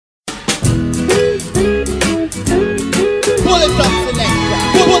Bullet drop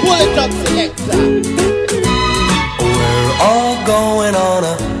selector. Bullet drop selector. We're all going on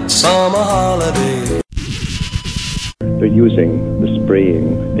a summer holiday. They're using the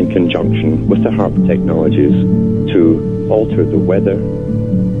spraying in conjunction with the HAARP technologies to alter the weather,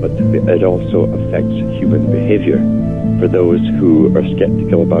 but it also affects human behavior. For those who are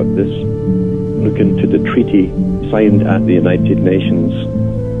skeptical about this, look into the treaty signed at the United Nations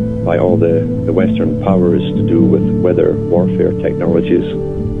by all the Western powers to do with weather warfare technologies,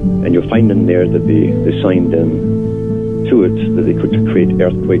 and you'll find in there that they signed in to it that they could create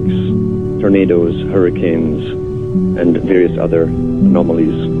earthquakes, tornadoes, hurricanes, and various other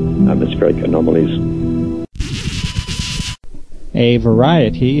anomalies, atmospheric anomalies. A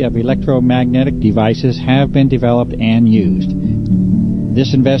variety of electromagnetic devices have been developed and used.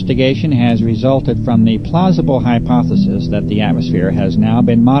 This investigation has resulted from the plausible hypothesis that the atmosphere has now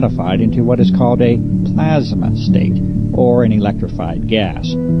been modified into what is called a plasma state, or an electrified gas.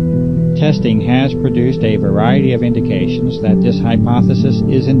 Testing has produced a variety of indications that this hypothesis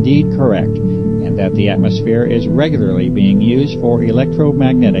is indeed correct, and that the atmosphere is regularly being used for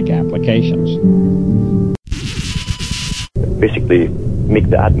electromagnetic applications. Basically, make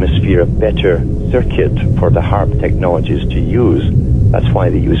the atmosphere a better circuit for the HAARP technologies to use. That's why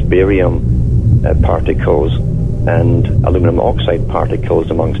they use barium particles and aluminum oxide particles,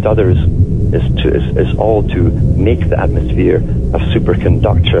 amongst others, is all to make the atmosphere a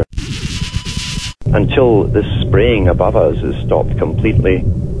superconductor. Until this spraying above us is stopped completely,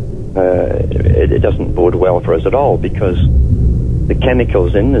 it doesn't bode well for us at all, because the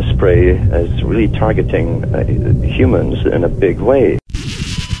chemicals in the spray is really targeting humans in a big way.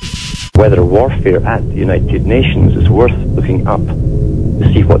 Weather warfare at the United Nations is worth looking up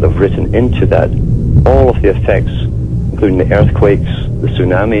to see what they've written into that. All of the effects, including the earthquakes, the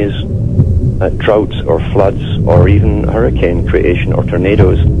tsunamis, droughts or floods, or even hurricane creation or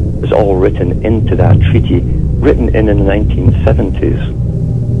tornadoes, is all written into that treaty, written in the 1970s,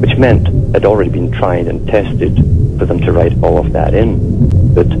 which meant it had already been tried and tested for them to write all of that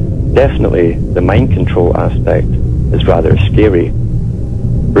in. But definitely the mind control aspect is rather scary.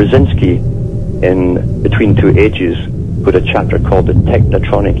 Brzezinski, in Between Two Ages, put a chapter called the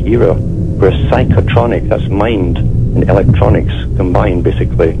Technotronic Era, where psychotronic, that's mind and electronics combined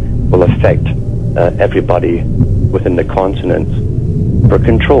basically, will affect everybody within the continent for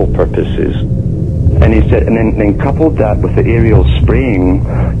control purposes. And he said, and then coupled that with the aerial spraying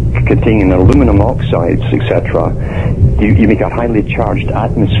containing aluminum oxides, etc., you make a highly charged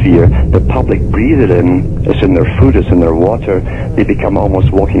atmosphere. The public breathe it in. It's in their food, it's in their water. They become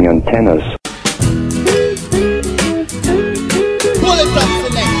almost walking antennas. Bullet drop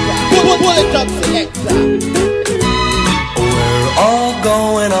selector. Bullet drop selector. We're all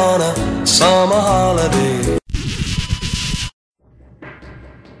going on a summer holiday.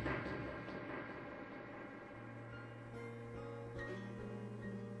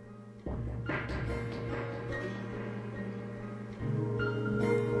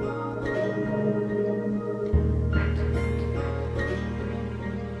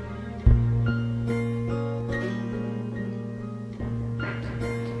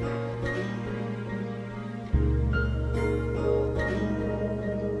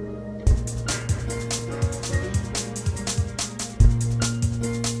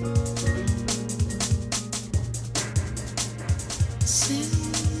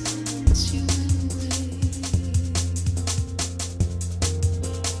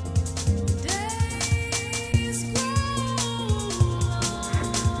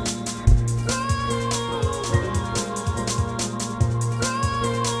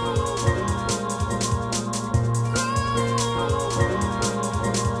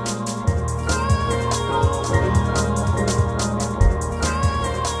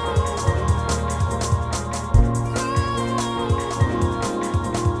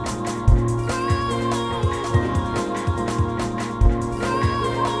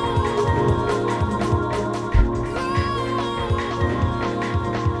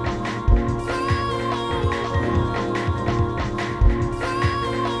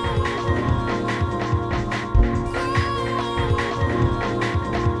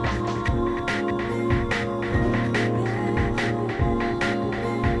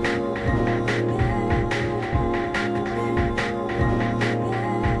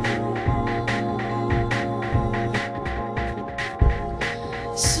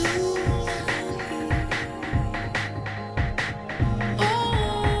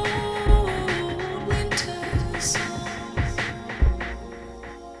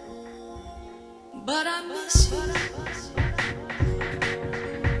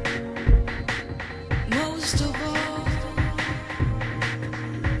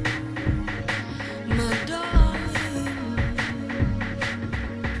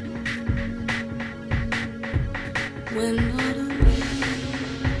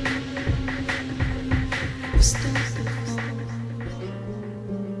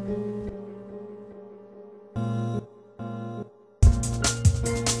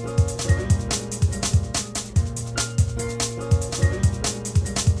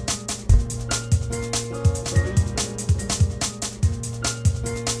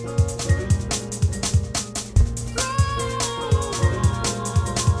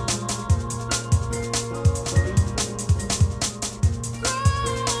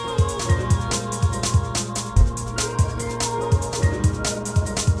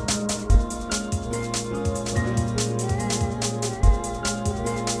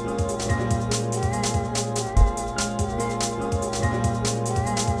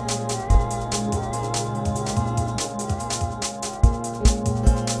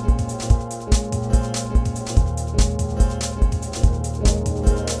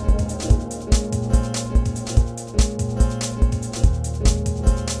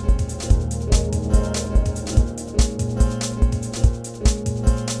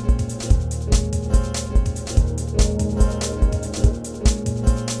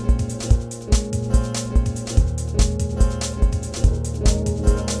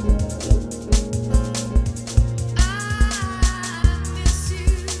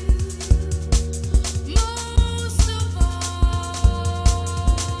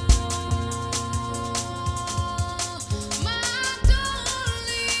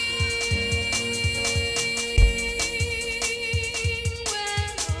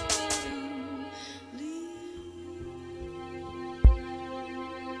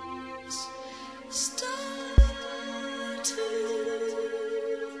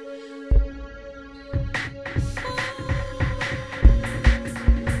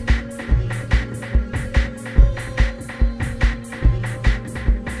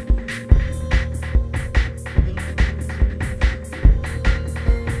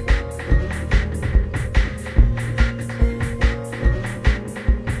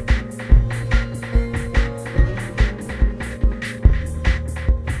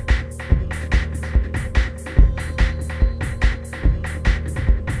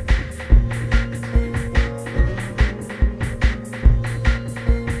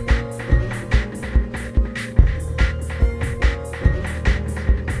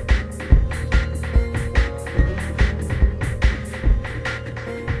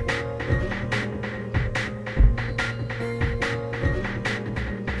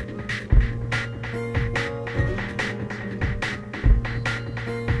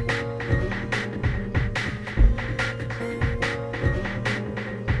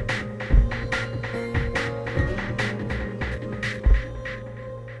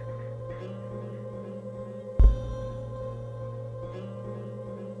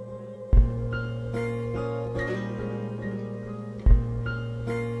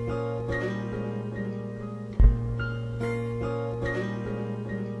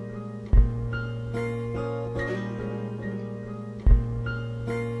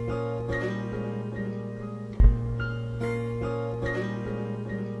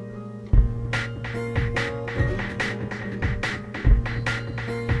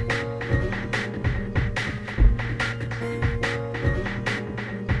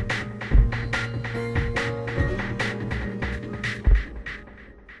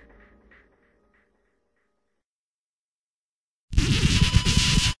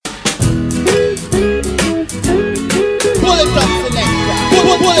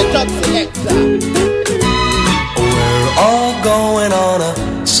 up selector. We're all going on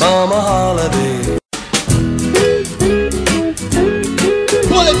a summer holiday.